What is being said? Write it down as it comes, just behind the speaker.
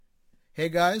Hey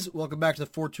guys, welcome back to the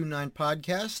 429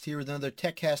 podcast. Here with another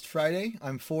Techcast Friday.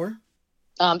 I'm 4.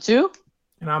 I'm 2.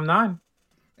 And I'm 9.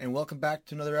 And welcome back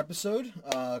to another episode.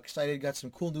 Excited, got some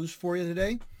cool news for you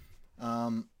today.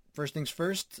 First things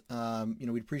first,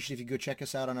 we'd appreciate if you go check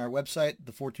us out on our website,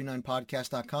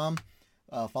 the429podcast.com.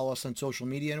 Follow us on social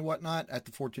media and whatnot at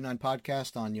the 429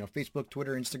 podcast on Facebook,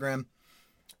 Twitter, Instagram.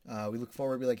 We look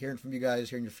forward to hearing from you guys,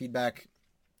 hearing your feedback.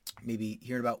 Maybe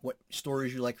hearing about what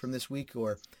stories you like from this week,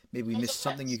 or maybe we missed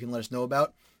something you can let us know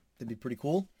about. That'd be pretty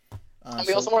cool. And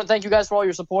we also want to thank you guys for all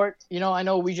your support. I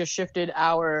know we just shifted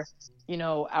our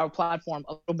platform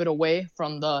a little bit away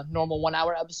from the normal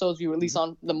 1-hour episodes we release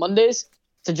on the Mondays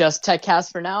to just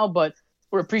Techcast for now, but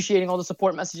we're appreciating all the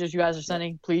support messages you guys are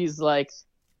sending. Please, for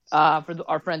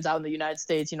our friends out in the United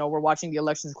States, we're watching the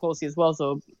elections closely as well,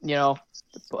 so,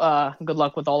 good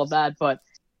luck with all of that, but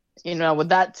with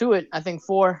that to it, I think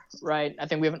 4, right? I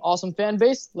think we have an awesome fan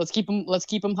base. Let's keep them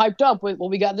hyped up with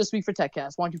what we got this week for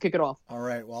Techcast. Why don't you kick it off? All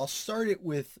right. Well, I'll start it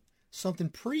with something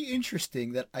pretty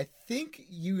interesting that I think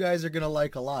you guys are going to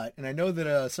like a lot. And I know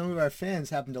that some of our fans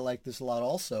happen to like this a lot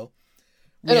also.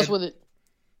 Hit us with it.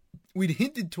 We'd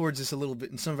hinted towards this a little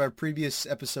bit in some of our previous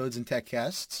episodes and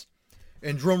Techcasts.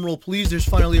 And drum roll, please, there's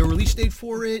finally a release date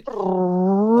for it.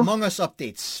 Among Us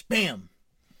updates. Bam!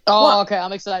 Oh, what? Okay.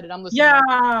 I'm excited. I'm listening.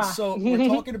 Yeah. So we're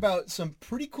talking about some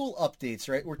pretty cool updates,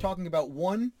 right? We're talking about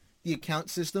the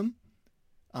account system.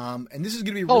 And this is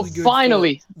going to be really good.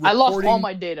 Finally. I lost all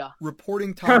my data.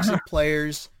 Reporting toxic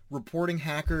players, reporting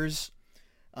hackers.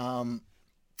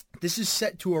 This is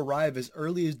set to arrive as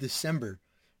early as December,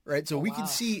 right? So we can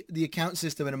see the account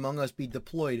system in Among Us be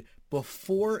deployed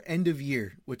before end of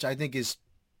year, which I think is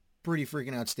pretty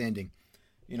freaking outstanding.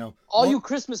 You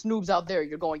Christmas noobs out there,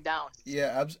 you're going down.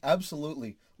 Yeah,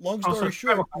 absolutely. Long story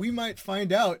short, we might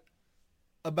find out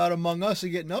about Among Us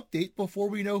and get an update before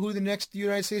we know who the next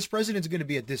United States president is going to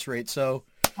be at this rate. So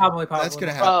probably that's going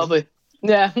to happen. Probably.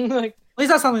 Yeah. At least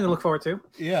that's something to look forward to.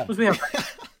 Yeah.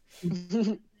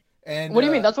 And what do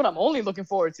you mean? That's what I'm only looking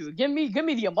forward to. Give me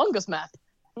the Among Us map.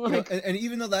 And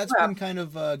even though that's been kind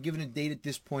of given a date at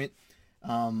this point,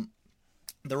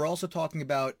 they're also talking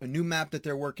about a new map that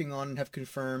they're working on and have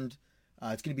confirmed.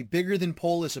 It's going to be bigger than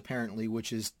Polis, apparently,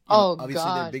 which is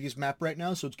obviously their biggest map right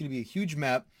now. So it's going to be a huge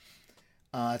map.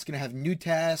 It's going to have new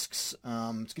tasks.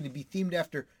 It's going to be themed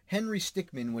after Henry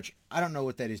Stickmin, which I don't know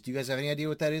what that is. Do you guys have any idea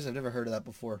what that is? I've never heard of that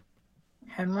before.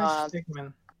 Henry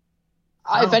Stickmin.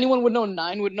 If anyone would know,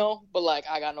 9 would know, but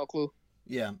I got no clue.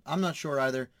 Yeah, I'm not sure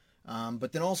either.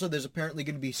 But then also there's apparently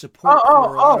going to be support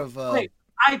for a lot of... Wait,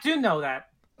 I do know that.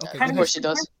 Okay, of course she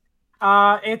does.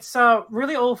 It's a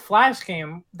really old Flash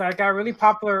game that got really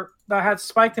popular, that had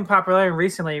spiked in popularity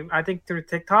recently, I think through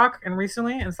TikTok and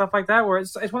stuff like that, where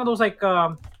it's one of those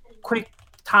quick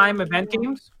time event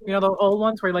games, the old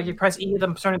ones where you press E at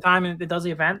a certain time and it does the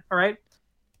event, all right?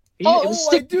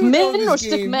 Stickmin or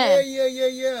Stickman?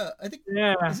 Yeah. I think.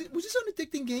 Yeah. Was this on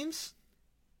Addicting Games?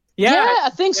 Yeah, I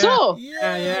think so.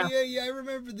 Yeah. I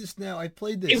remember this now. I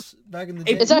played this back in the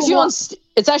day. It's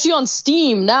actually on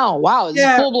Steam now. Wow, it's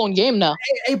a full blown game now.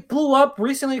 It blew up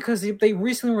recently because they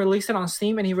recently released it on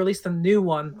Steam, and he released a new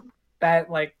one that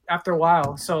after a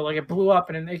while. So it blew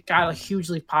up and it got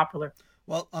hugely popular.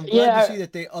 Well, I'm glad to see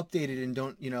that they updated and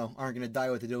aren't going to die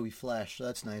with Adobe Flash. So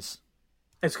that's nice.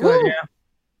 It's good. Yeah,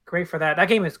 great for that. That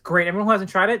game is great. Everyone who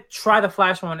hasn't tried it, try the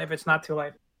Flash one if it's not too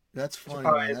late. That's funny,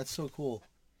 man. That's so cool.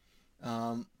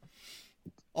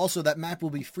 Also, that map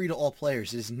will be free to all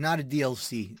players. It is not a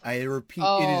DLC. I repeat,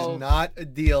 It is not a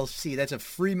DLC. That's a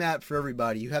free map for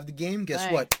everybody. You have the game,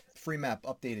 guess what? Free map,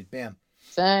 updated. Bam.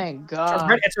 Thank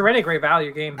God. It's already a great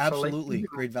value game. Absolutely.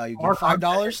 Great value game.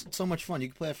 $5? It's so much fun. You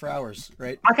can play it for hours,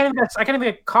 right? I can't even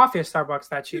get coffee at Starbucks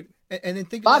that cheap. And then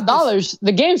think about $5.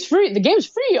 The game's free. The game's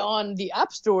free on the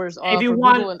app stores if you for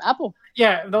want, Google and Apple.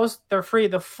 Yeah, they're free.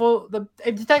 If you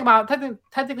think about it,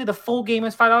 technically the full game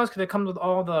is $5 because it comes with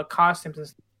all the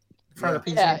costumes for the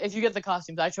PC. Yeah, if you get the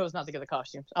costumes. I chose not to get the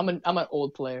costumes. I'm an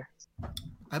old player.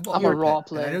 I'm a raw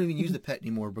player. I don't even use the pet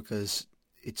anymore because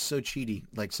it's so cheaty.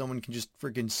 Someone can just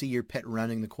freaking see your pet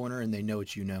rounding the corner and they know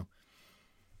it's you know.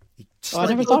 I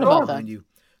never thought about that. You.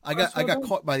 I got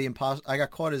caught by the imposter. I got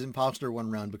caught as imposter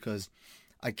one round because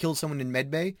I killed someone in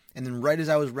medbay, and then right as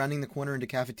I was rounding the corner into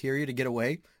cafeteria to get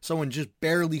away, someone just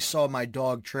barely saw my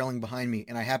dog trailing behind me,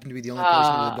 and I happened to be the only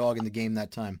person with a dog in the game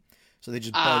that time. So they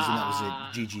just buzzed, and that was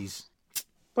it. GG's.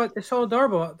 But it's so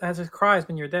adorable as it cries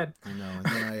when you're dead. I know. And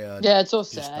then yeah, it's so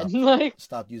sad.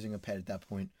 Stopped using a pet at that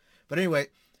point. But anyway,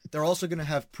 they're also going to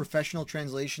have professional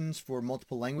translations for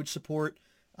multiple language support.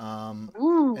 And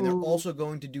they're also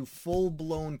going to do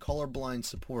full-blown colorblind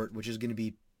support, which is going to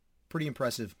be pretty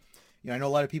impressive. I know a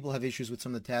lot of people have issues with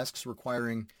some of the tasks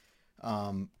requiring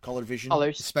color vision,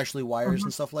 Colors. especially wires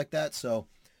and stuff like that. So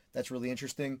that's really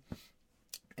interesting.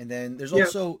 And then there's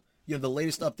also, the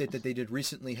latest update that they did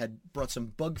recently had brought some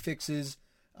bug fixes,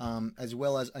 as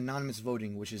well as anonymous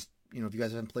voting, which is, if you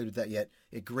guys haven't played with that yet,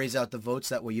 it grays out the votes.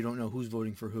 That way you don't know who's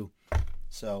voting for who.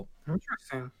 So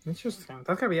interesting.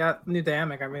 That's gonna be a new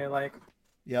dynamic I really like.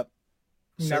 Yep.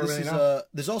 So this is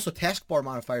there's also taskbar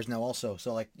modifiers now also.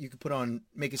 So like you could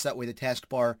make it so that way the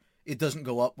taskbar, it doesn't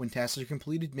go up when tasks are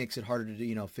completed, makes it harder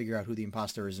to, figure out who the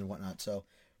imposter is and whatnot. So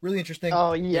really interesting.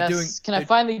 Oh yes. Can I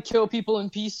finally kill people in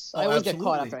peace? I always get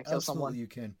caught after I kill someone. You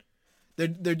can.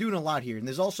 They're doing a lot here. And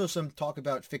there's also some talk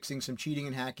about fixing some cheating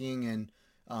and hacking and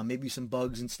maybe some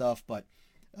bugs and stuff, but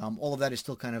all of that is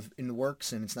still kind of in the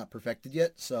works and it's not perfected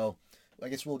yet. So I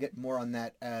guess we'll get more on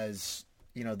that as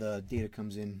the data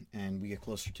comes in and we get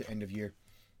closer to end of year.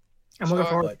 I'm looking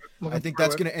forward. I think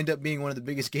that's going to end up being one of the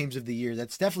biggest games of the year.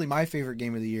 That's definitely my favorite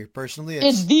game of the year. Personally,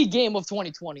 it's the game of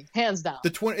 2020, hands down.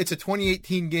 It's a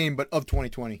 2018 game, but of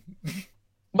 2020.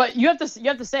 But you have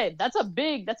to say that's a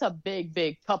big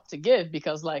cup to give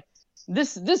because like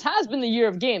this has been the year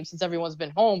of games since everyone's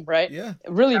been home, right? Yeah.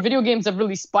 Really, video games have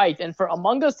really spiked, and for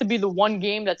Among Us to be the one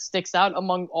game that sticks out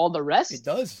among all the rest, it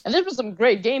does. And there's been some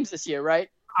great games this year, right?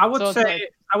 I would say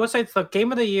it's the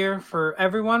game of the year for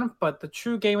everyone, but the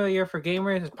true game of the year for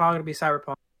gamers is probably going to be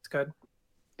Cyberpunk. It's good.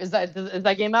 Is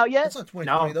that game out yet? It's not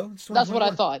 2020 though. It's that's what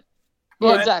I thought.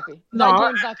 Well, yeah, exactly. No,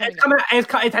 that game's not coming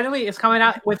out. Technically, it's coming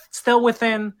out still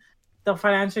within the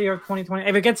financial year of 2020.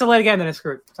 If it gets delayed again, then it's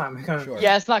screwed. Sure.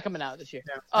 Yeah, it's not coming out this year.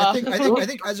 Yeah. I think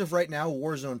as of right now,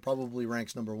 Warzone probably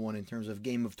ranks number one in terms of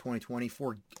game of 2020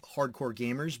 for hardcore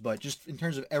gamers. But just in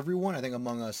terms of everyone, I think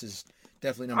Among Us is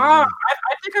definitely number one.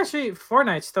 I think actually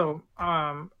Fortnite's still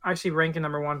actually ranking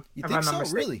number one. You think so?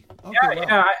 Really? Okay,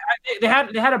 yeah. They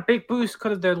had a big boost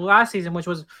because of their last season, which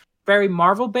was very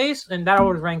Marvel based, and that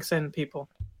always ranks in people.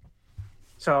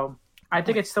 So I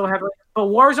think it's still heavily. But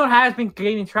Warzone has been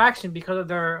gaining traction because of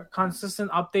their consistent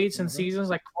updates and seasons,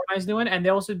 like Fortnite's doing, and they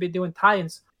also been doing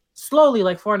tie-ins slowly,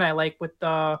 like Fortnite, like with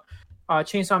the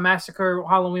Chainsaw Massacre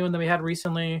Halloween one that we had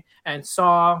recently, and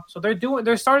Saw. So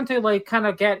they're starting to like kind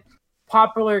of get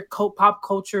popular pop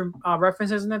culture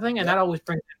references and everything, and that always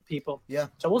brings in people. Yeah.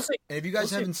 So we'll see. And if you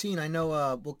guys haven't seen, I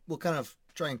know we'll kind of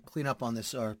try and clean up on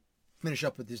this or finish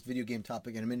up with this video game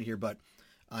topic in a minute here, but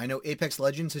I know Apex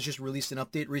Legends has just released an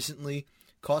update recently.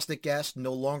 Caustic gas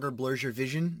no longer blurs your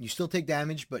vision. You still take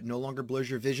damage, but no longer blurs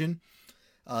your vision.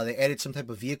 They added some type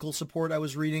of vehicle support I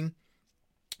was reading.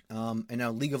 And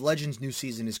now League of Legends new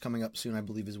season is coming up soon, I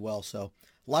believe, as well. So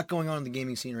a lot going on in the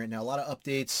gaming scene right now. A lot of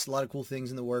updates, a lot of cool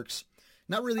things in the works.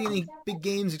 Not really any big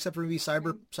games except for maybe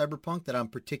Cyberpunk that I'm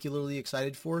particularly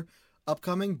excited for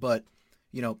upcoming, but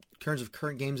in terms of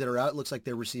current games that are out, it looks like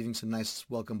they're receiving some nice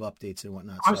welcome updates and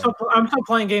whatnot. I'm still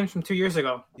playing games from 2 years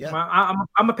ago. Yeah,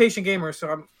 I'm a patient gamer,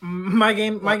 so my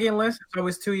game list is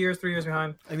always 2 years, 3 years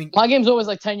behind. I mean, my game's always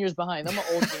like 10 years behind. I'm an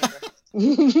old gamer.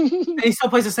 And he still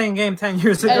plays the same game 10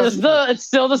 years ago. It's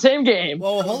still the same game.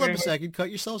 Well, hold up a second.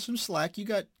 Cut yourself some slack.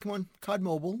 Come on, COD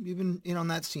Mobile. You've been in on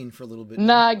that scene for a little bit.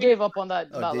 Nah, I gave up on that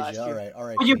about last year. All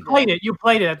right. Well, you played it. You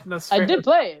played it. I did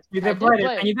play it. You did play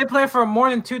it. And you did play it for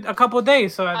more than a couple of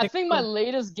days. So I think my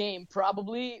latest game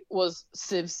probably was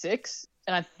Civ 6.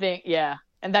 And I think,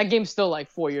 and that game's still like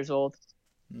 4 years old.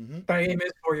 Mm-hmm. That game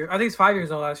is 4 years. I think it's 5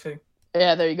 years old, actually.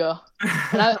 Yeah, there you go.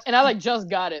 and I like just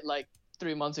got it like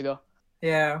 3 months ago.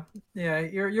 Yeah.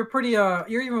 You're pretty. You're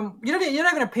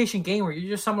not even a patient gamer. You're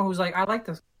just someone who's like, I like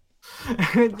this.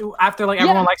 After like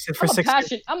everyone likes it for 6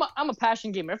 years. I'm a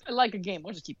passion gamer. If I like a game,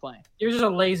 I'll just keep playing. You're just a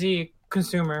lazy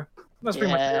consumer. That's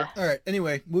pretty much it. All right.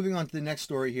 Anyway, moving on to the next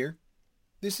story here.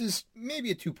 This is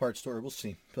maybe a 2-part story. We'll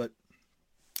see. But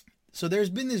so there's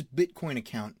been this Bitcoin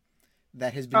account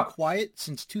that has been quiet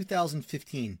since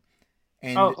 2015,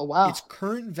 and its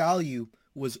current value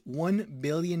was $1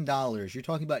 billion. You're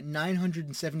talking about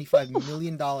 $975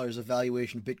 million of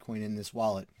valuation of Bitcoin in this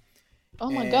wallet. Oh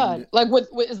my God! Like, what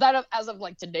is that as of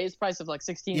like today's price of like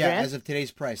 16 grand? Yeah, as of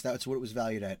today's price, that's what it was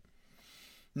valued at.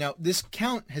 Now, this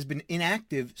account has been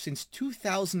inactive since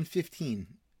 2015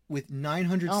 with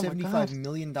 $975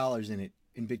 million in it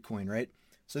in Bitcoin, right?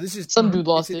 So this is some dude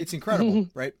lost it. It's incredible,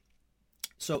 right?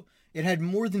 So it had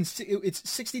more than it's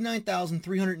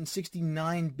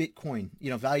 69,369 Bitcoin,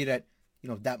 valued at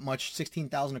that much,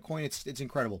 16,000 a coin. It's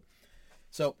incredible.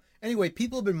 So anyway,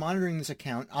 people have been monitoring this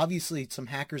account. Obviously, some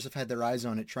hackers have had their eyes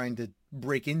on it, trying to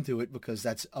break into it because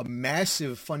that's a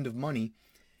massive fund of money.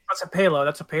 That's a payload.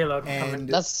 And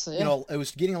it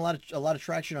was getting a lot of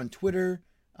traction on Twitter.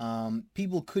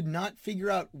 People could not figure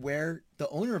out where the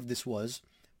owner of this was,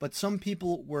 but some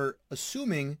people were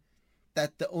assuming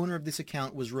that the owner of this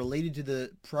account was related to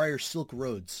the prior Silk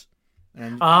Roads. And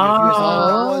if you guys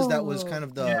know what that was kind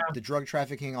of the drug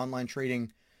trafficking, online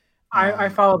trading. I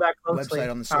follow that closely. Website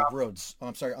on the Silk Roads. Oh,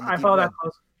 I'm sorry, on the I Deep follow Web. that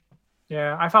closely.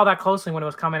 Yeah, I followed that closely when it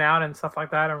was coming out and stuff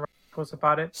like that, and posts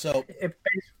about it. So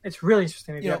it's really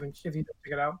interesting if you don't check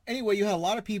it out. Anyway, you had a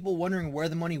lot of people wondering where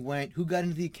the money went, who got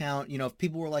into the account. You know, if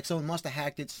people were like, someone must have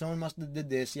hacked it, someone must have did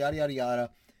this, yada yada yada.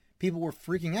 People were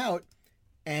freaking out,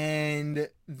 and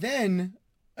then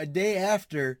a day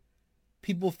after,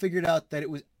 people figured out that it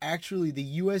was actually the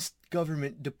U.S.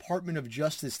 government Department of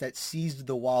Justice that seized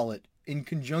the wallet in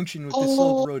conjunction with the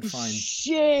Silk Road find.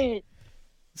 Shit!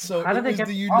 So it was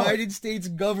the United States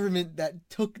government that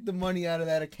took the money out of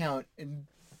that account, and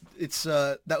it's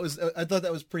I thought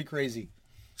that was pretty crazy.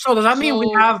 So does that mean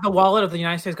we have the wallet of the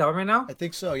United States government now? I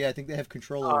think so. Yeah, I think they have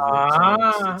control over it.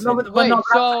 I'm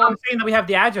saying that we have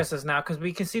the addresses now because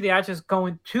we can see the address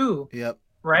going to. Yep.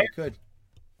 Right. We could.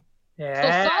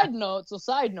 Yeah. So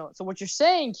side note. So what you're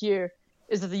saying here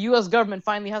is that the U.S. government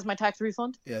finally has my tax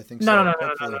refund? Yeah, I think so. No.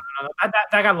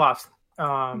 That got lost.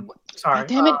 Sorry. God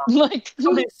damn it! Like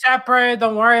something separate.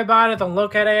 Don't worry about it. Don't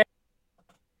look at it.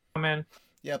 Man.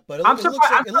 Yeah, but it looks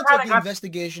like the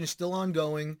investigation is still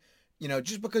ongoing. You know,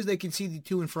 just because they can see the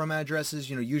to and from addresses,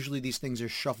 you know, usually these things are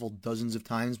shuffled dozens of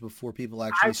times before people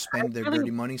actually spend their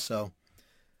dirty money. So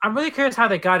I'm really curious how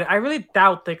they got it. I really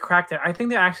doubt they cracked it. I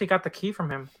think they actually got the key from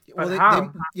him. Well,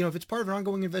 how? You know, if it's part of an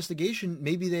ongoing investigation,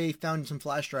 maybe they found some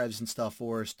flash drives and stuff,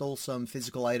 or stole some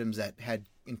physical items that had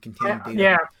contained data.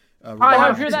 Yeah. Or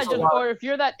if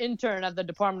you're that intern at the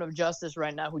Department of Justice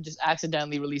right now who just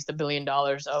accidentally released $1 billion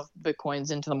of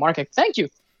bitcoins into the market, thank you.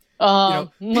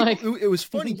 It was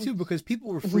funny too because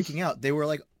people were freaking out. They were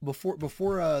like, before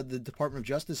the Department of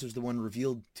Justice was the one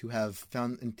revealed to have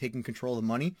found and taken control of the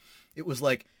money. It was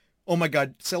like, oh my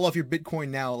God, sell off your Bitcoin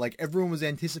now. Like everyone was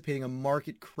anticipating a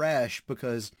market crash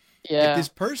because if this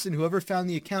person, whoever found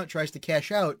the account, tries to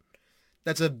cash out,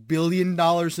 that's $1 billion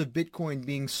of Bitcoin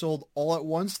being sold all at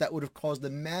once. That would have caused a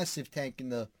massive tank in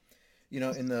the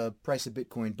price of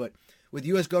Bitcoin. But with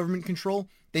U.S. government control,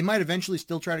 they might eventually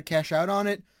still try to cash out on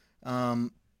it.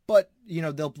 But you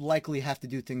know, they'll likely have to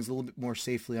do things a little bit more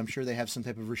safely. I'm sure they have some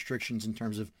type of restrictions in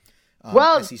terms of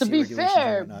SEC to be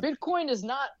fair, and Bitcoin is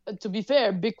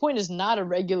not a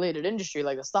regulated industry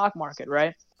like the stock market,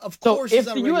 right? Of course, so if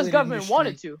the U.S. government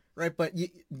wanted to, right? But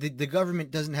the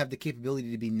government doesn't have the capability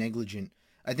to be negligent.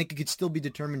 I think it could still be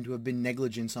determined to have been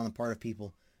negligence on the part of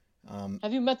people.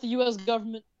 Have you met the U.S.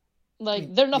 government?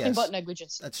 Like, they're nothing but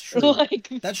negligence. That's true.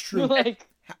 That's true.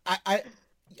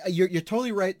 You're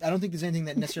totally right. I don't think there's anything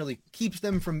that necessarily keeps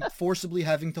them from forcibly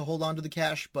having to hold on to the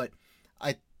cash, but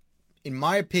in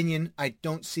my opinion, I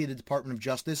don't see the Department of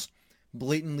Justice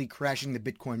blatantly crashing the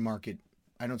Bitcoin market.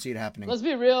 I don't see it happening. Let's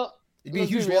be real. It'd be a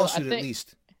huge lawsuit at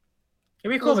least.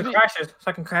 It'd be cool if it crashes, so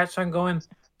I can crash, so I can go in.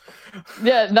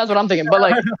 Yeah, that's what I'm thinking. But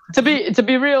like, to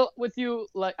be real with you,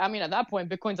 like, I mean, at that point,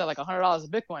 Bitcoin's at like $100 a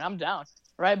Bitcoin. I'm down,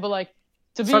 right? But like,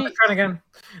 to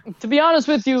be honest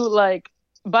with you, like,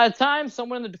 by the time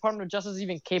someone in the Department of Justice is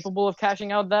even capable of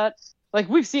cashing out that, like,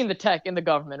 we've seen the tech in the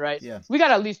government, right? Yeah. We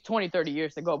got at least 20, 30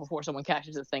 years to go before someone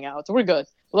cashes this thing out, so we're good.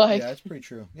 Like, yeah, that's pretty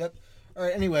true. Yep. All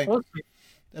right. Anyway,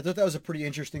 I thought that was a pretty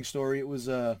interesting story. It was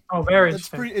very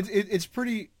interesting. It's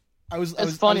pretty. I was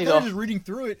funny though. Just reading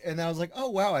through it, and I was like, oh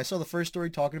wow, I saw the first story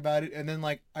talking about it, and then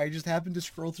like I just happened to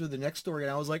scroll through the next story,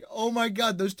 and I was like, oh my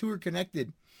God, those two are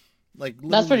connected. Like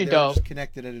that's pretty dope. Just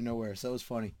connected out of nowhere, so it was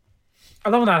funny. I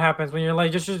love when that happens when you're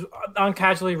like just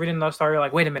uncasually reading the story. You're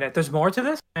like, wait a minute, there's more to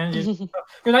this, and you're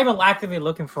not even actively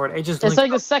looking for it. It's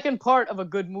like the second part of a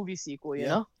good movie sequel, you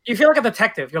know? You feel like a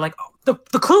detective. You're like, oh,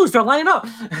 the clues they're lining up.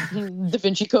 Da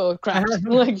Vinci Code cracked.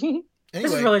 Like, anyway,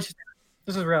 this is really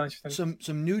interesting.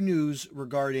 Some new news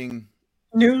regarding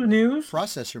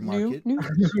processor market,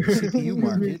 CPU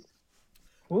market.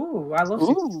 Ooh, I love.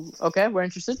 Ooh, okay, we're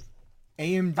interested.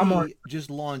 AMD just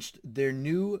launched their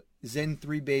new Zen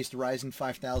 3 based Ryzen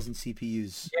 5000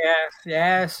 CPUs.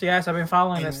 Yes. I've been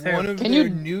following this too. One of their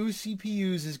new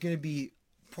CPUs is going to be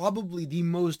probably the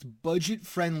most budget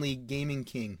friendly gaming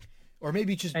king, or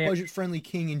maybe just budget friendly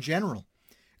king in general.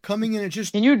 Coming in at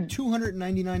just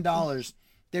 $299,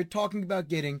 they're talking about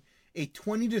getting a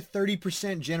 20 to 30%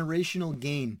 generational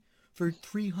gain for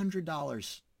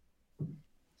 $300.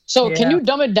 So can you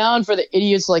dumb it down for the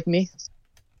idiots like me?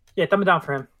 Yeah, dumb it down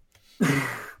for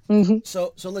him.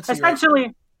 So let's see.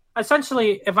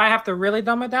 Essentially, if I have to really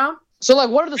dumb it down. So like,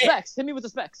 what are the specs? Hit me with the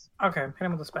specs. Okay, hit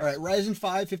him with the specs. All right, Ryzen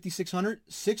 5 5600,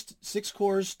 6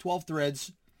 cores, 12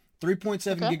 threads,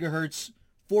 3.7 gigahertz,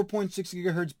 4.6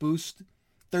 gigahertz boost,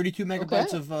 32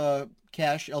 megabytes of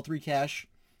cache, L3 cache.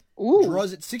 Ooh,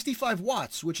 Draws at 65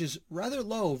 watts, which is rather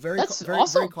low, That's very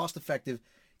awesome. cost effective,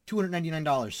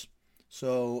 $299.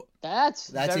 So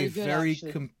that's a good, very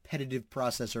actually. competitive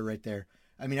processor right there.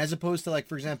 I mean, as opposed to, like,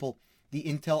 for example, the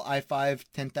Intel i5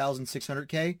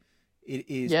 10600K, it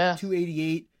is Yeah.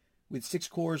 288 with 6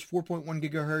 cores, 4.1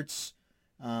 gigahertz,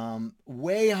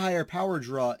 way higher power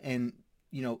draw, and,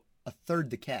 a third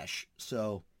the cache.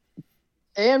 So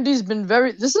AMD's been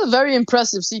this is a very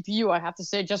impressive CPU, I have to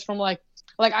say, just from like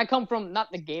I come from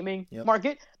not the gaming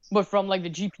market, but from like the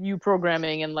GPU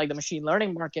programming and like the machine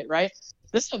learning market, right?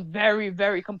 This is a very,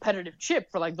 very competitive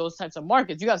chip for like those types of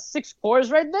markets. You got 6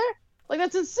 cores right there. Like,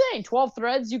 that's insane. 12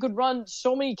 threads. You could run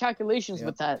so many calculations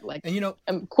with that. Like,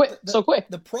 and quick.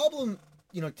 The problem,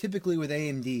 typically with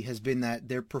AMD has been that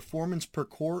their performance per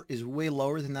core is way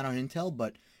lower than that on Intel,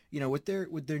 but with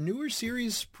their newer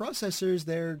series processors,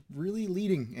 they're really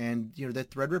leading, and the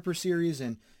Threadripper series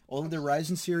and all of their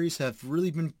Ryzen series have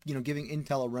really been giving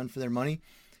Intel a run for their money.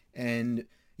 And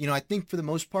I think for the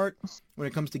most part, when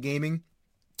it comes to gaming,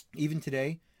 even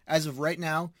today, as of right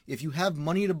now, if you have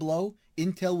money to blow,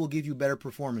 Intel will give you better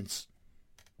performance,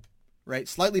 right?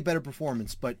 Slightly better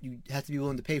performance, but you have to be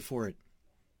willing to pay for it.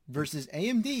 Versus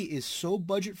AMD is so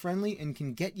budget friendly and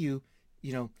can get you,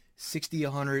 60,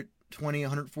 120,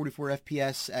 144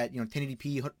 FPS at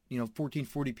 1080p,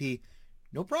 1440p,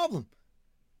 no problem.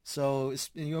 So if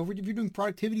you're doing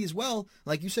productivity as well,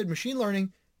 like you said, machine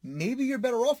learning, maybe you're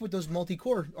better off with those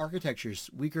multi-core architectures,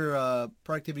 weaker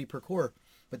productivity per core.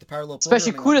 But the parallel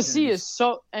especially CUDA C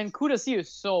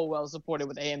is so well supported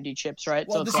with AMD chips, right?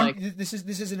 Well, so this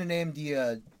isn't an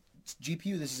AMD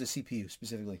GPU. This is a CPU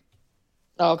specifically.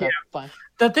 Oh, okay, fine.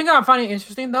 The thing I'm finding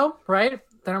interesting, though, right,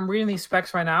 that I'm reading these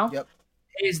specs right now,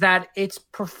 is that it's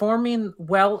performing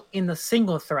well in the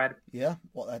single thread. Yeah,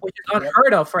 which is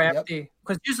unheard of for AMD,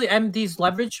 because usually AMD's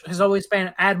leverage has always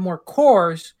been add more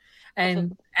cores,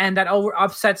 and that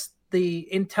upsets the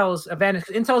Intel's advantage.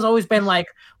 Because Intel's always been like,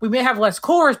 we may have less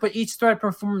cores, but each thread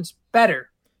performs better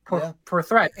per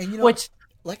thread, and which,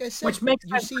 like I said, which makes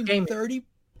you've sense seen for gaming. 30,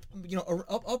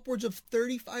 upwards of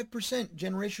 35%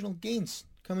 generational gains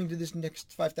coming to this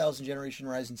next 5000 generation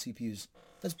Ryzen CPUs.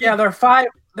 That's big. Yeah, their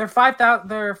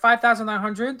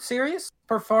 5900 series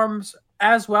performs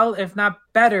as well, if not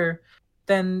better,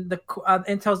 than the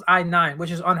Intel's i9,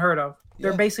 which is unheard of.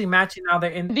 They're basically matching now.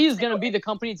 AMD is going to be the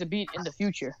company to beat in the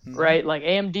future, right? Like,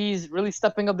 AMD is really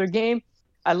stepping up their game.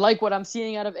 I like what I'm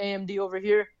seeing out of AMD over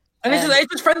here. And it's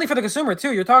just friendly for the consumer,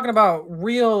 too. You're talking about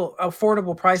real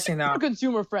affordable pricing now.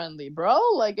 Consumer friendly, bro.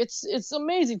 Like, it's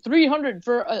amazing. $300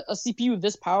 for a CPU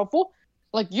this powerful.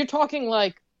 Like, you're talking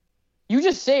like you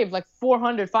just saved like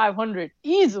 $400, $500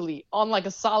 easily on like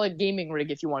a solid gaming rig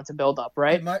if you wanted to build up,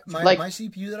 right? My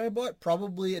CPU that I bought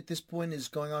probably at this point is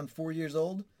going on 4 years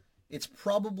old. It's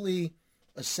probably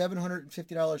a $750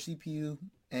 CPU,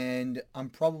 and I'm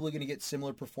probably going to get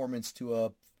similar performance to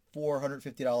a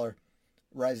 $450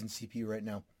 Ryzen CPU right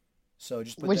now. So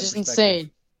just put which is insane.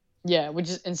 Yeah, which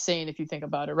is insane if you think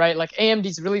about it, right? Like,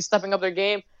 AMD's really stepping up their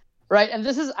game, right? And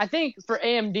this is, I think, for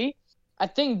AMD, I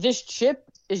think this chip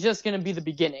is just going to be the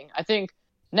beginning. I think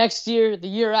next year, the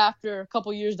year after, a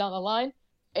couple years down the line,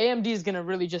 AMD is going to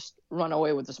really just run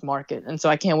away with this market. And so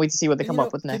I can't wait to see what they come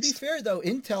up with next. To be fair, though,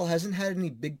 Intel hasn't had any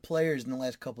big players in the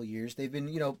last couple of years. They've been,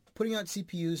 putting out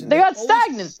CPUs. And they got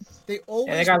stagnant. They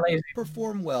always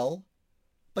perform well,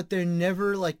 but they're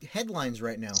never, like, headlines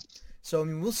right now. So, I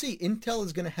mean, we'll see. Intel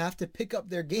is going to have to pick up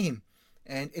their game,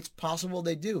 and it's possible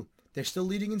they do. They're still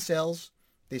leading in sales.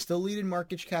 They still lead in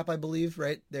market cap, I believe,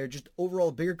 right? They're just overall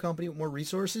a bigger company with more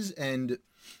resources, and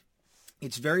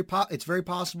it's very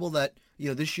possible that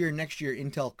this year, next year,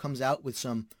 Intel comes out with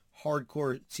some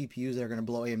hardcore CPUs that are going to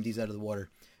blow AMD's out of the water.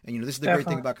 And this is the great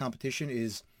thing about competition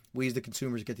is we as the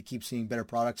consumers get to keep seeing better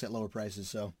products at lower prices.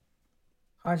 So,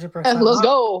 100%. And let's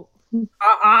go.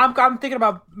 I'm thinking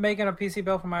about making a PC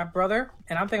build for my brother,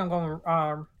 and I'm thinking I'm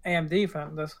going AMD for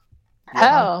this.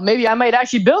 Hell, maybe I might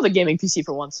actually build a gaming PC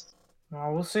for once.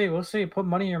 Well, we'll see. We'll see. Put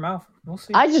money in your mouth. We'll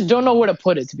see. I just don't know where to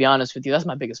put it, to be honest with you. That's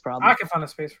my biggest problem. I can find a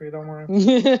space for you. Don't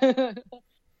worry.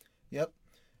 Yep.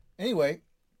 Anyway,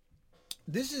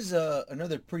 this is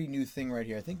another pretty new thing right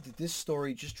here. I think that this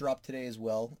story just dropped today as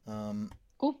well.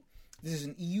 Cool. This is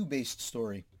an EU-based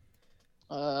story.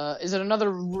 Is it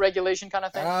another regulation kind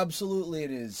of thing? Absolutely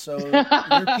it is. So the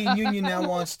European Union now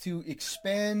wants to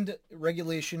expand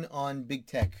regulation on big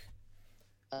tech.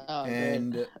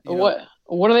 And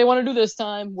what do they want to do this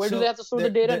time? Where do they have to store the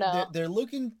data now? They're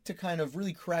looking to kind of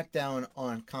really crack down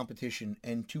on competition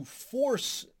and to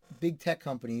force big tech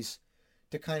companies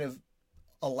to kind of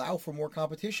allow for more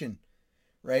competition.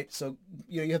 right? So,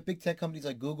 you have big tech companies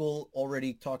like Google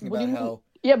already talking What do about you mean? how...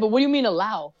 Yeah, but what do you mean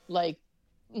allow? Like,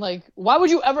 why would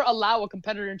you ever allow a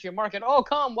competitor into your market? Oh,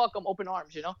 come, welcome, open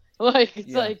arms, Like, it's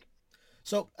Yeah. like...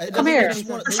 So I Come think here. they just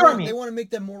want Show me. they want to make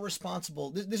them more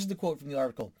responsible. This is the quote from the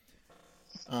article.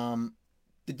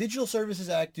 The Digital Services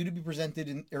Act, due to be presented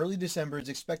in early December, is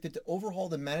expected to overhaul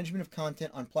the management of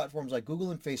content on platforms like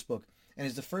Google and Facebook, and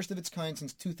is the first of its kind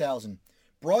since 2000.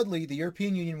 Broadly, the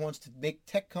European Union wants to make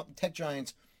tech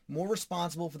giants more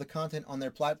responsible for the content on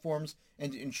their platforms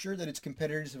and to ensure that its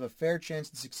competitors have a fair chance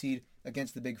to succeed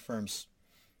against the big firms.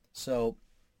 So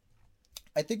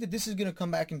I think that this is going to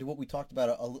come back into what we talked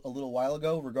about a little while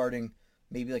ago regarding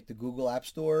maybe like the Google App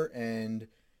Store and,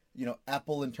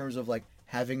 Apple in terms of like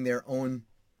having their own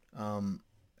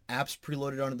apps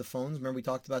preloaded onto the phones. Remember we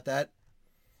talked about that?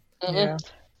 Mm-hmm. Yeah.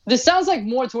 This sounds like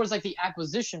more towards like the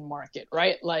acquisition market,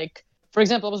 right? Like, for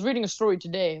example, I was reading a story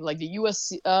today, like the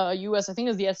US, I think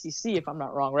it's the SEC, if I'm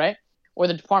not wrong, right? Or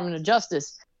the Department of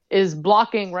Justice is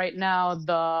blocking right now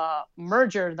the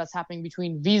merger that's happening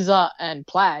between Visa and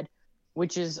Plaid,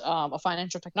 which is a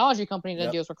financial technology company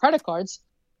that deals with credit cards.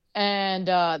 And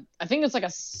I think it's like a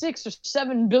 $6 or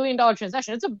 $7 billion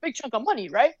transaction. It's a big chunk of money,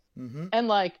 right? Mm-hmm. And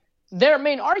like their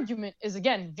main argument is,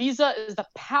 again, Visa is the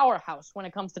powerhouse when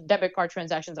it comes to debit card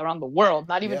transactions around the world,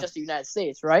 not even just the United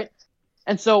States, right?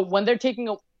 And so when they're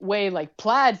taking away like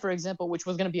Plaid, for example, which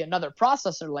was going to be another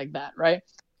processor like that, right?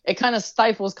 It kind of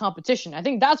stifles competition. I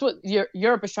think that's what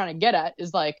Europe is trying to get at,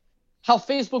 is like how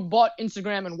Facebook bought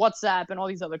Instagram and WhatsApp and all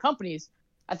these other companies.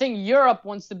 I think Europe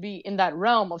wants to be in that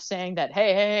realm of saying that,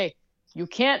 hey, you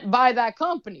can't buy that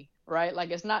company, right?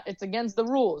 Like it's against the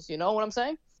rules. You know what I'm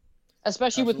saying?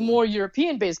 Especially with more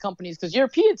European-based companies, because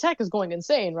European tech is going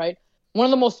insane, right? One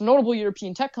of the most notable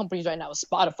European tech companies right now is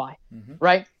Spotify,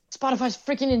 right? Spotify's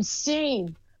freaking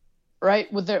insane,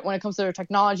 right? When it comes to their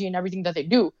technology and everything that they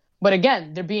do. But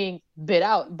again, they're being bid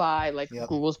out by like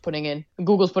Google's putting in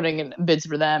bids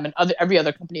for them, and every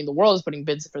other company in the world is putting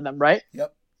bids for them, right?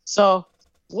 Yep. So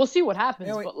we'll see what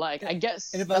happens, but like I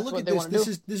guess. And if I look at this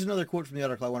is another quote from the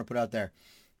article I want to put out there.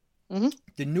 Mm-hmm.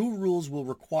 The new rules will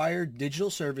require digital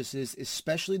services,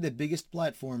 especially the biggest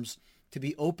platforms, to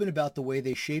be open about the way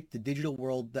they shape the digital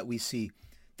world that we see.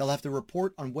 They'll have to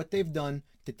report on what they've done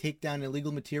to take down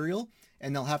illegal material,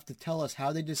 and they'll have to tell us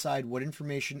how they decide what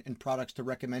information and products to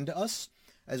recommend to us,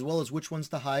 as well as which ones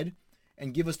to hide,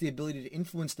 and give us the ability to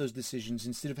influence those decisions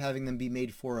instead of having them be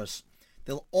made for us.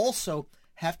 They'll also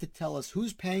have to tell us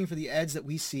who's paying for the ads that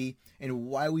we see and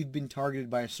why we've been targeted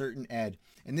by a certain ad.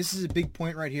 And this is a big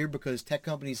point right here because tech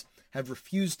companies have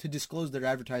refused to disclose their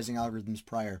advertising algorithms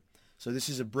prior. So this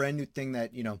is a brand new thing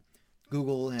that,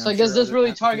 Google and so I guess this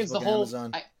really targets Facebook the whole.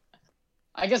 Amazon.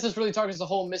 I guess this really targets the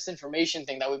whole misinformation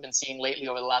thing that we've been seeing lately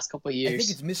over the last couple of years. I think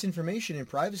it's misinformation and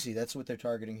privacy. That's what they're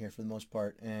targeting here for the most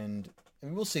part. And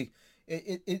we'll see.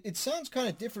 It sounds kind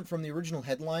of different from the original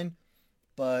headline,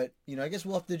 but, I guess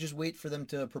we'll have to just wait for them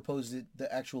to propose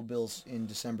the actual bills in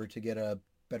December to get a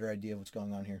better idea of what's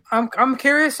going on here. I'm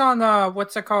curious on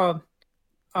what's it called?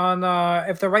 On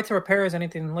if the right to repair is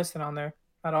anything listed on there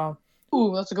at all.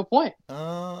 Ooh, that's a good point.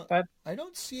 I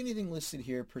don't see anything listed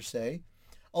here per se.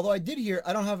 Although I did hear,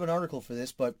 I don't have an article for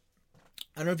this, but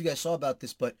I don't know if you guys saw about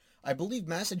this, but I believe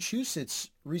Massachusetts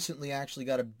recently actually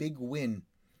got a big win.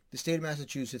 The state of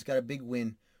Massachusetts got a big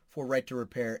win for right to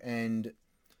repair, and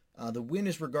the win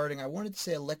is regarding, I wanted to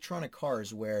say electronic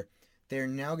cars, where they're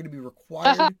now going to be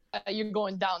required. You're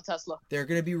going down, Tesla. They're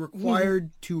going to be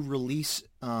required to release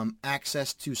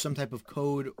access to some type of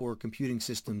code or computing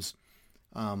systems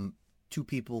to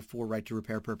people for right to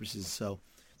repair purposes. So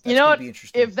that's going to be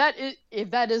interesting.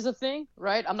 If that is a thing,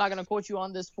 right? I'm not going to quote you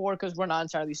on this because we're not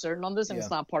entirely certain on this, and it's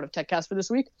not part of Techcast for this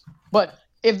week. But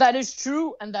if that is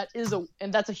true, and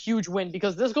that's a huge win,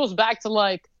 because this goes back to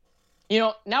like,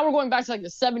 now we're going back to like the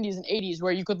 70s and 80s,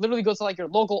 where you could literally go to like your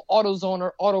local AutoZone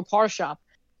or auto car shop,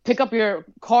 pick up your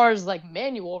car's like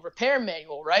repair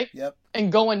manual, right? Yep.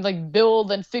 And go and like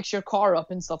build and fix your car up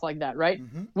and stuff like that, right?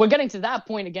 Mm-hmm. We're getting to that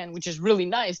point again, which is really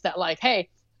nice, that like, hey,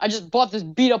 I just bought this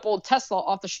beat up old Tesla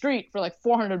off the street for like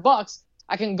 $400.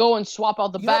 I can go and swap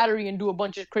out the battery and do a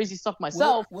bunch of crazy stuff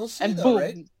myself. We'll see, and though, boom.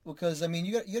 right? Because, I mean,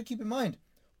 you got to keep in mind,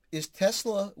 is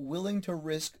Tesla willing to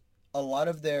risk a lot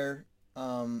of their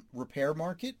repair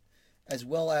market as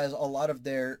well as a lot of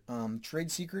their trade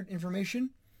secret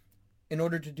information in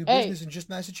order to do business in just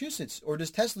Massachusetts? Or does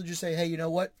Tesla just say, hey, you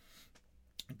know what?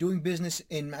 Doing business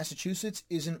in Massachusetts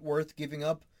isn't worth giving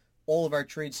up all of our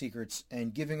trade secrets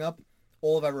and giving up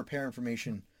all of our repair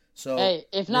information. So hey,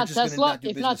 if not Tesla,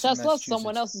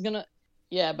 someone else is gonna.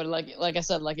 Yeah, but like I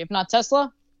said, like if not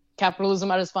Tesla, capitalism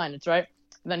at its finest, right?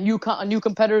 then a new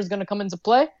competitor is going to come into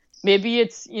play. Maybe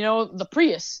it's, the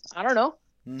Prius. I don't know.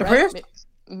 The Prius?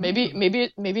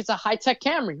 Maybe it's a high-tech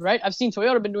Camry, right? I've seen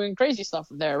Toyota been doing crazy stuff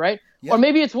there, right? Yep. Or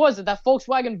maybe that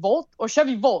Volkswagen Volt or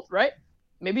Chevy Volt, right?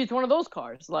 Maybe it's one of those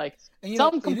cars. Like,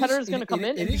 some competitor is going to come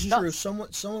in. It is true.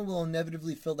 Someone will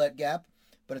inevitably fill that gap,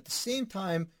 but at the same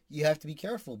time, you have to be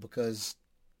careful because,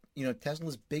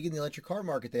 Tesla's big in the electric car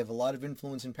market. They have a lot of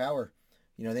influence and power.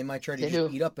 They might try to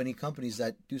eat up any companies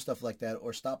that do stuff like that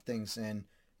or stop things, and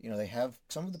they have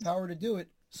some of the power to do it.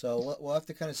 So we'll have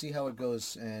to kind of see how it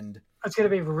goes, and it's going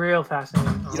to be real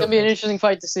fascinating. It's going to be an interesting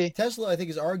fight to see. Tesla, I think,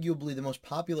 is arguably the most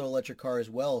popular electric car as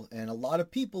well, and a lot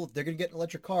of people, if they're going to get an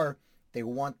electric car, they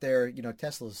want their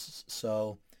Teslas.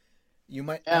 So you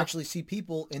might actually see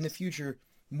people in the future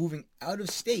moving out of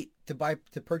state to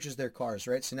purchase their cars,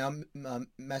 right? So now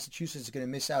Massachusetts is going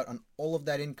to miss out on all of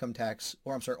that income tax,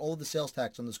 or I'm sorry, all of the sales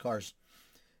tax on those cars.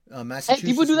 Massachusetts. Hey,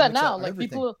 people do that now. Like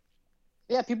people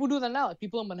do that now. Like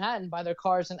people in Manhattan buy their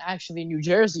cars in actually New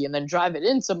Jersey and then drive it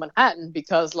into Manhattan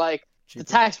because the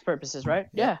tax purposes, right?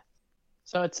 Yeah.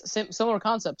 So it's similar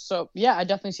concept. So yeah, I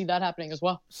definitely see that happening as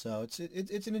well. So it's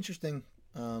an interesting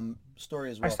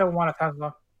story as well. I still want a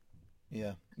Tesla.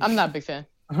 Yeah. I'm not a big fan.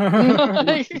 I don't know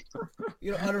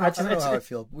how I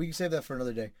feel. We can save that for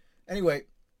another day. Anyway,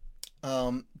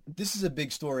 this is a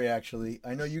big story, actually.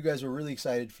 I know you guys were really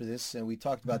excited for this, and we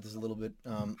talked about this a little bit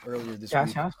earlier this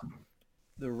week. Yeah.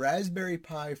 The Raspberry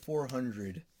Pi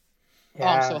 400. Yeah. Oh,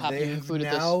 I'm so happy they you have included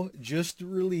now just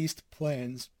released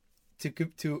plans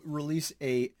to release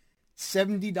a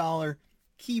 $70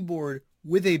 keyboard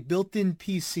with a built-in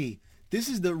PC. This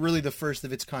is really the first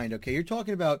of its kind, okay? You're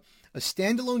talking about a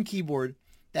standalone keyboard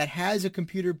that has a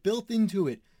computer built into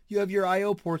it. You have your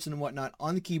I/O ports and whatnot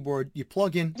on the keyboard. You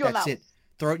plug in, that's it.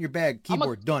 Throw it in your bag,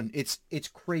 keyboard, done. It's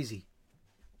crazy.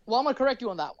 Well, I'm going to correct you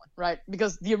on that one, right?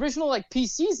 Because the original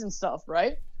PCs and stuff,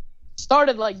 right,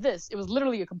 started like this. It was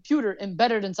literally a computer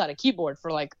embedded inside a keyboard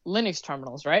for Linux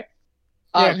terminals, right?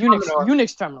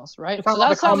 Unix terminals, right? So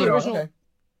that's how the original... Okay.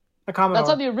 That's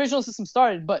how the original system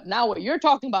started. But now what you're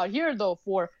talking about here, though,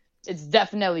 it's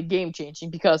definitely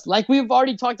game-changing because, like we've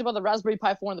already talked about the Raspberry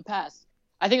Pi 4 in the past,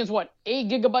 I think it's 8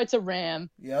 gigabytes of RAM.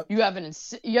 Yep. You have an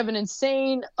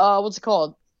insane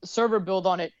server build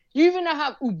on it. You even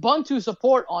have Ubuntu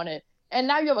support on it, and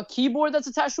now you have a keyboard that's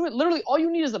attached to it. Literally, all you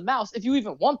need is a mouse. If you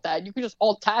even want that, you can just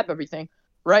Alt-Tab everything,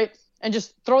 right? And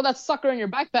just throw that sucker in your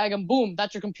backpack, and boom,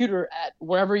 that's your computer at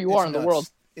wherever you are in the world.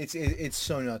 It's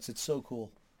so nuts. It's so cool.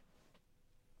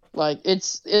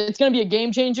 It's gonna be a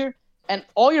game changer, and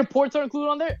all your ports are included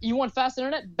on there. You want fast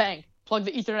internet? Bang! Plug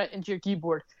the Ethernet into your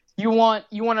keyboard. You want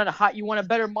a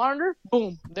better monitor?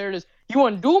 Boom! There it is. You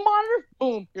want dual monitor?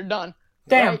 Boom! You're done.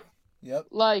 Damn. Right? Yep.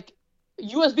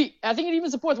 USB. I think it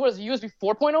even supports USB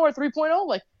 4.0 or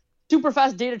 3.0? Super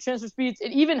fast data transfer speeds.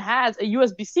 It even has a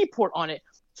USB-C port on it.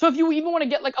 So if you even want to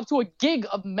get up to a gig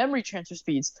of memory transfer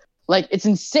speeds, it's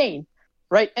insane.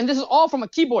 Right, and this is all from a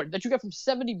keyboard that you get from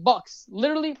 $70.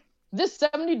 Literally, this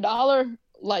 $70,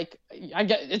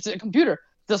 it's a computer.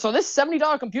 So this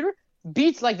 $70 computer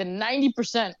beats the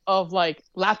 90% of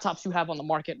laptops you have on the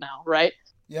market now, right?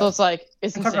 Yep. So it's in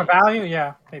insane. terms of value,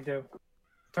 yeah, they do.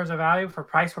 In terms of value for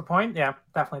price per point, yeah,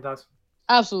 definitely does.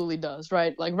 Absolutely does,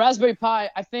 right? Raspberry Pi,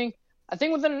 I think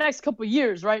within the next couple of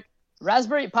years, right?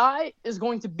 Raspberry Pi is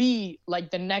going to be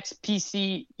the next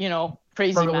PC,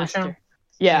 crazy revolution. Master.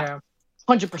 Yeah.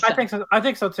 100%. I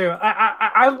think so too.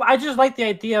 I just like the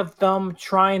idea of them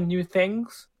trying new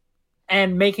things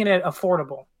and making it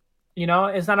affordable.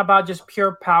 It's not about just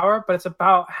pure power, but it's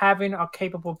about having a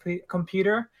capable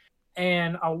computer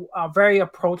and a very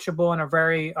approachable and a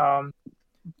very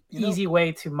easy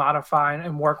way to modify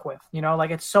and work with.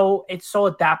 It's so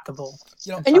adaptable.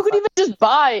 And you could even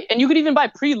buy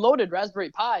preloaded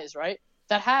Raspberry Pis, right?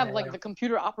 That have the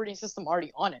computer operating system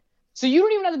already on it. So you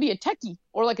don't even have to be a techie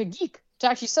or a geek to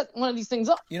actually set one of these things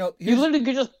up. You literally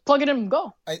could just plug it in and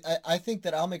go. I think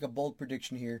that I'll make a bold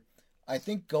prediction here. I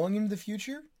think going into the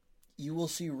future, you will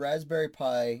see Raspberry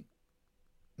Pi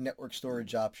network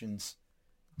storage options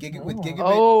with gigabit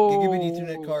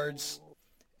Ethernet cards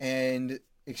and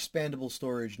expandable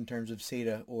storage in terms of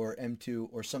SATA or M2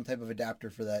 or some type of adapter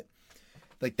for that.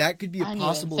 That could be a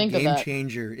possible game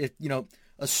changer. If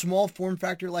a small form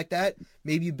factor like that,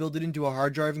 maybe you build it into a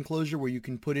hard drive enclosure where you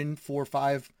can put in 4 or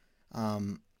 5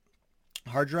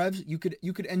 hard drives. You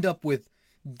could end up with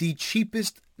the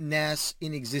cheapest NAS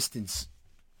in existence.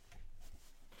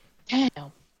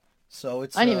 Damn. So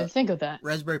it's I didn't even think of that.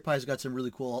 Raspberry Pi's got some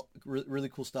really cool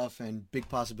stuff and big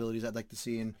possibilities I'd like to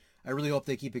see, and I really hope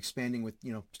they keep expanding with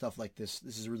stuff like this.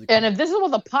 This is really cool. And if this is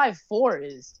what the Pi 4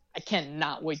 is, I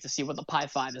cannot wait to see what the Pi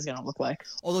 5 is going to look like.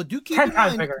 Although do keep in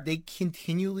mind they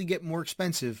continually get more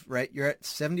expensive, right? You're at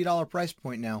 $70 price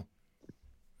point now.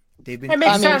 They've been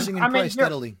increasing in price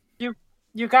steadily.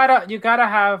 You gotta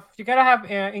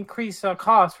have increased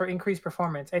cost for increased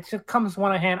performance. It just comes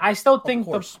one in hand. I still think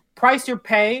the price you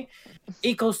pay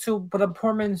equals to the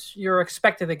performance you're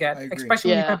expected to get,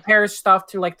 especially when you compare stuff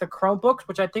to like the Chromebooks,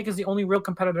 which I think is the only real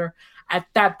competitor at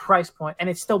that price point, and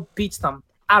it still beats them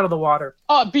out of the water.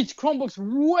 Oh, it beats Chromebooks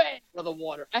way out of the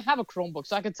water. I have a Chromebook,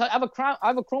 so I can tell. I have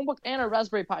a Chromebook and a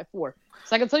Raspberry Pi 4,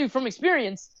 so I can tell you from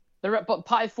experience. The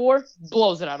Pi 4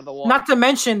 blows it out of the water. Not to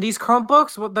mention these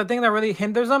Chromebooks, the thing that really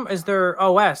hinders them is their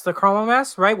OS, the Chrome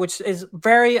OS, right? Which is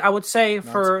very, I would say,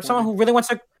 for someone who really wants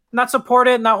to not support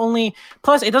it, not only...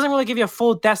 Plus, it doesn't really give you a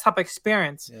full desktop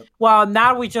experience. Yep. Well,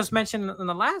 now we just mentioned in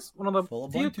the last one of the full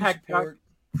Ubuntu support.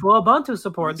 Windows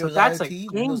so that's IoT, a game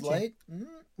Windows changer. Lite.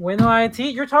 Windows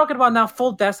IoT, you're talking about now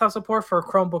full desktop support for a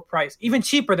Chromebook price, even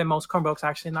cheaper than most Chromebooks.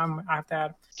 Actually, now I have to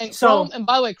add. And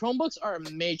by the way, Chromebooks are a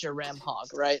major RAM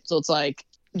hog, right? So it's like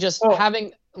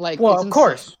having like. Well, of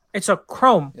course, it's a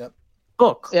Chrome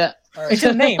book. Yeah, right. It's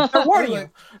a name. They're warning you.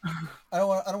 I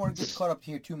don't want to get caught up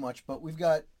here too much, but we've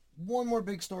got one more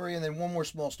big story and then one more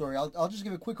small story. I'll just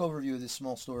give a quick overview of this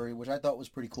small story, which I thought was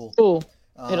pretty cool. Cool.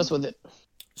 Hit us with it.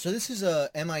 So this is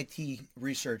a MIT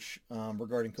research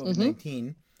regarding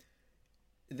COVID-19.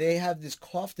 They have this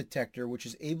cough detector which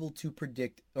is able to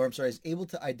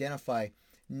identify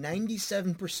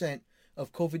 97%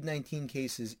 of COVID-19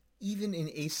 cases, even in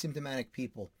asymptomatic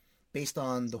people, based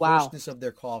on the hoarseness of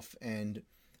their cough and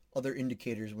other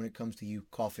indicators when it comes to you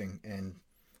coughing and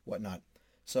whatnot.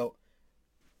 So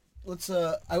let's.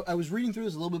 I was reading through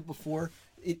this a little bit before.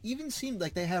 It even seemed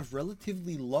like they have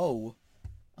relatively low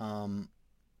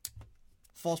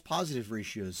false positive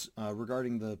ratios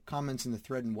regarding the comments in the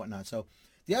thread and whatnot. So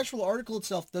the actual article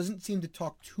itself doesn't seem to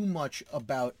talk too much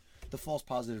about the false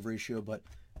positive ratio, but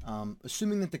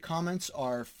assuming that the comments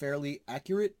are fairly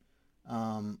accurate,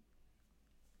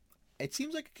 it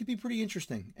seems like it could be pretty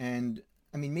interesting. And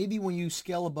I mean, maybe when you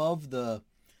scale above the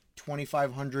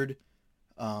 2,500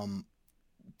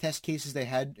 test cases they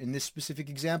had in this specific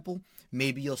example,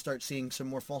 maybe you'll start seeing some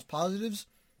more false positives.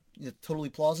 It's totally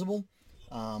plausible.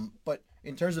 But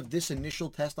in terms of this initial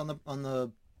test on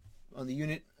the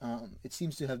unit, it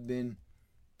seems to have been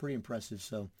pretty impressive.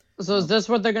 So is this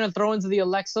what they're going to throw into the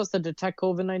Alexas to detect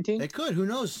COVID-19? They could. Who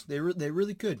knows? They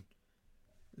really could.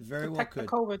 Very well could.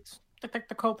 Detect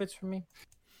the COVIDs for me.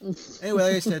 Anyway,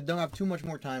 like I said, don't have too much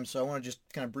more time, so I want to just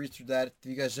kind of breeze through that. If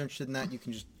you guys are interested in that, you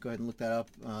can just go ahead and look that up.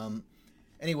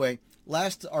 Anyway,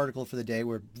 last article for the day.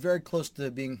 We're very close to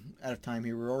being out of time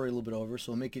here. We're already a little bit over,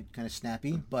 so we'll make it kind of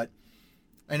snappy. But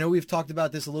I know we've talked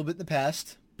about this a little bit in the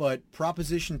past, but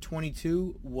Proposition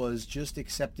 22 was just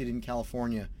accepted in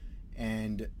California.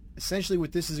 And essentially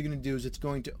what this is going to do is it's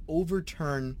going to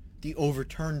overturn the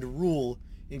overturned rule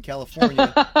in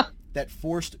California that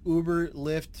forced Uber,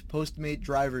 Lyft, Postmate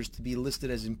drivers to be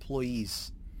listed as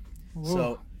employees. Ooh.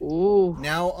 So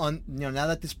now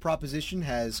that this proposition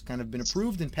has kind of been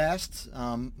approved and passed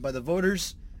by the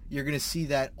voters, you're going to see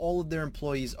that all of their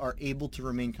employees are able to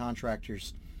remain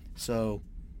contractors. So,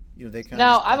 they kind of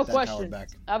now I have a question.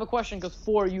 I have a question because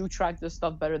you track this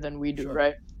stuff better than we do,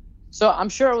 right? So I'm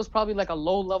sure it was probably like a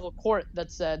low-level court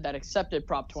that accepted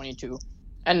Prop 22.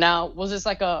 And now, was this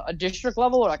like a district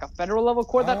level or like a federal level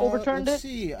court that overturned let's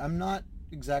see. I'm not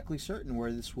exactly certain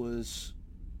where this was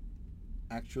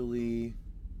actually.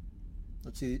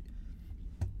 Let's see.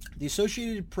 The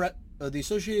Associated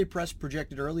Press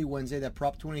projected early Wednesday that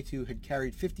Prop 22 had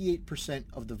carried 58%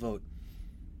 of the vote.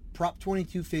 Prop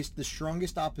 22 faced the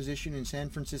strongest opposition in San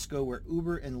Francisco, where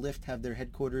Uber and Lyft have their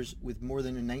headquarters, with more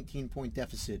than a 19-point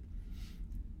deficit.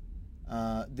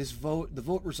 The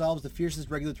vote resolves the fiercest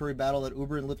regulatory battle that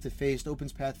Uber and Lyft have faced,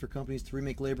 opens path for companies to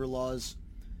remake labor laws.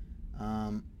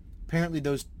 Apparently,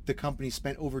 the companies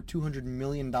spent over $200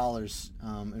 million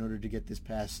in order to get this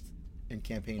passed and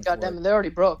campaign. God damn it, they're already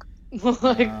broke.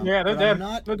 Yeah, they're dead.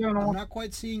 I'm not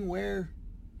quite seeing where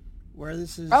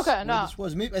this is. Okay, no. This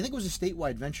was. Maybe, I think it was a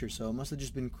statewide venture, so it must have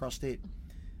just been cross-state.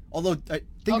 Although,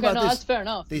 think about this. That's fair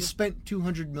enough. They spent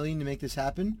 $200 million to make this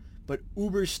happen. But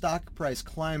Uber's stock price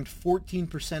climbed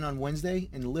 14% on Wednesday,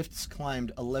 and Lyft's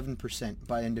climbed 11%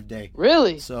 by end of day.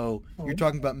 Really? So you're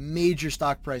talking about major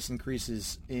stock price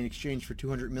increases in exchange for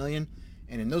 $200 million,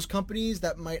 and in those companies,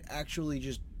 that might actually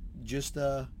just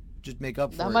make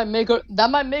up for that. That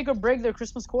might make or break their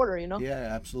Christmas quarter, Yeah,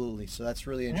 absolutely. So that's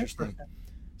really interesting.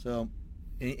 So,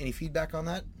 any feedback on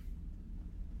that?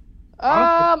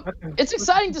 It's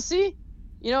exciting to see.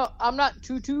 You know, I'm not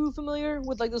too familiar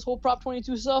with like this whole Prop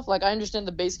 22 stuff. Like, I understand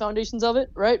the base foundations of it,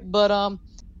 right? But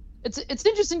it's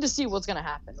interesting to see what's gonna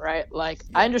happen, right? Like,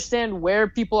 I understand where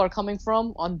people are coming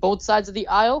from on both sides of the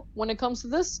aisle when it comes to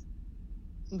this.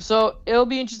 So it'll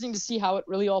be interesting to see how it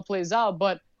really all plays out.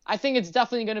 But I think it's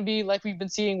definitely gonna be like we've been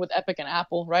seeing with Epic and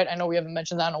Apple, right? I know we haven't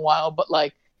mentioned that in a while, but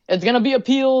like it's gonna be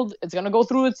appealed. It's gonna go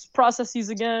through its processes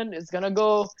again. It's gonna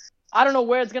go. I don't know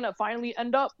where it's gonna finally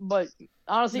end up, but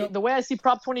honestly, the way I see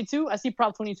Prop 22, I see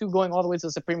Prop 22 going all the way to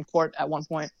the Supreme Court at one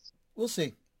point. We'll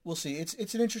see.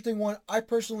 It's an interesting one. I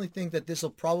personally think that this will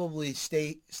probably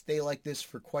stay like this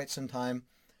for quite some time.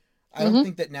 I don't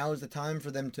think that now is the time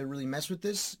for them to really mess with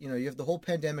this. You know, you have the whole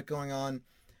pandemic going on.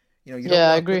 You know, you don't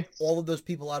I want agree. to put all of those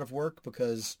people out of work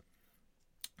because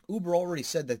Uber already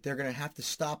said that they're going to have to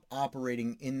stop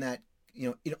operating in that, you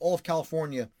know, in all of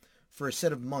California for a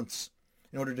set of months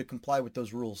in order to comply with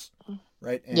those rules,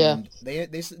 right? And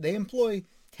they employ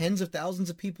tens of thousands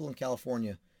of people in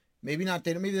California. Maybe not.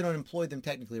 Maybe they don't employ them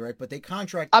technically, right? But they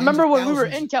contract. I remember when we were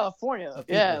in California.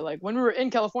 Yeah, like when we were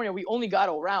in California, we only got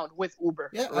around with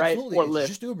Uber. Yeah, right? Absolutely. Or It's Lyft.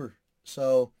 just Uber.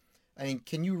 So, I mean,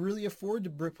 can you really afford to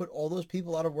put all those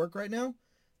people out of work right now?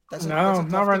 That's a tough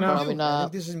not right thing to now. do. Probably I not.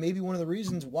 think this is maybe one of the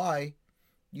reasons why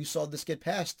you saw this get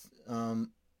passed.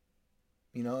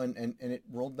 You know, and it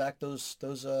rolled back those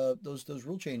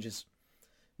rule changes.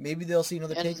 Maybe they'll see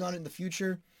another take on it in the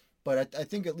future. But I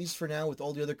think at least for now, with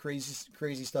all the other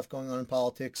crazy stuff going on in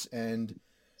politics and,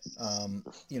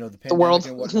 you know, the pandemic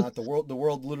and whatnot, the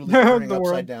world literally turning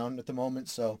upside down at the moment.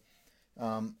 So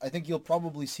I think you'll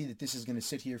probably see that this is going to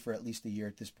sit here for at least a year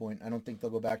at this point. I don't think they'll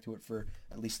go back to it for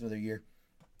at least another year.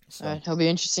 So, All right, it'll be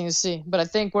interesting to see. But I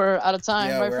think we're out of time.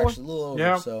 yeah, right, we're Ford? actually a little over.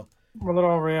 Yeah. So We're a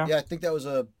little over, yeah. yeah, I think that was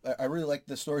I really liked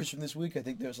the stories from this week. I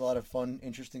think there's a lot of fun,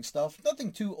 interesting stuff.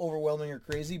 Nothing too overwhelming or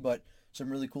crazy, but some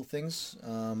really cool things.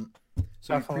 So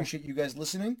we appreciate you guys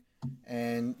listening.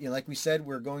 And you know, like we said,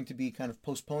 we're going to be kind of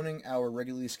postponing our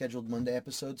regularly scheduled Monday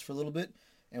episodes for a little bit,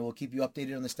 and we'll keep you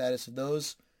updated on the status of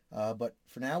those. But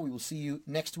for now, we will see you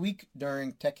next week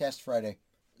during Techcast Friday.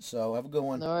 So have a good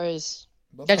one. No worries.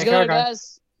 Bye-bye. Catch you later,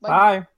 guys. Bye.